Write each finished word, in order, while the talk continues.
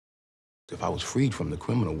If I was freed from the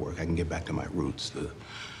criminal work, I can get back to my roots, the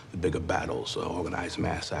bigger battles, organized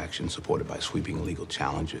mass action supported by sweeping legal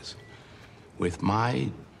challenges. With my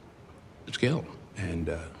skill and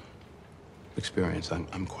experience,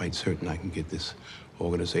 I'm quite certain I can get this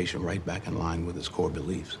organization right back in line with its core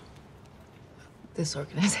beliefs. This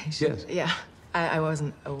organization? Yes. Yeah. I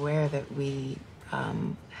wasn't aware that we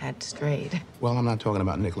had strayed. Well, I'm not talking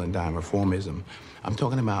about nickel and dime reformism. I'm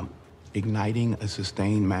talking about igniting a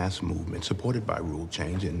sustained mass movement supported by rule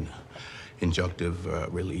change and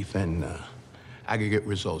injunctive relief and aggregate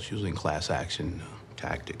results using class action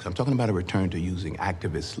tactics. I'm talking about a return to using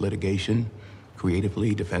activist litigation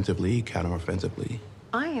creatively, defensively, counteroffensively.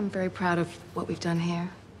 I am very proud of what we've done here.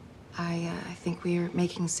 I think we are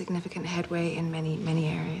making significant headway in many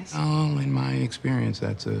areas. Oh, in my experience,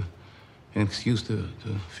 that's an excuse to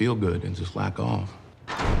feel good and to slack off.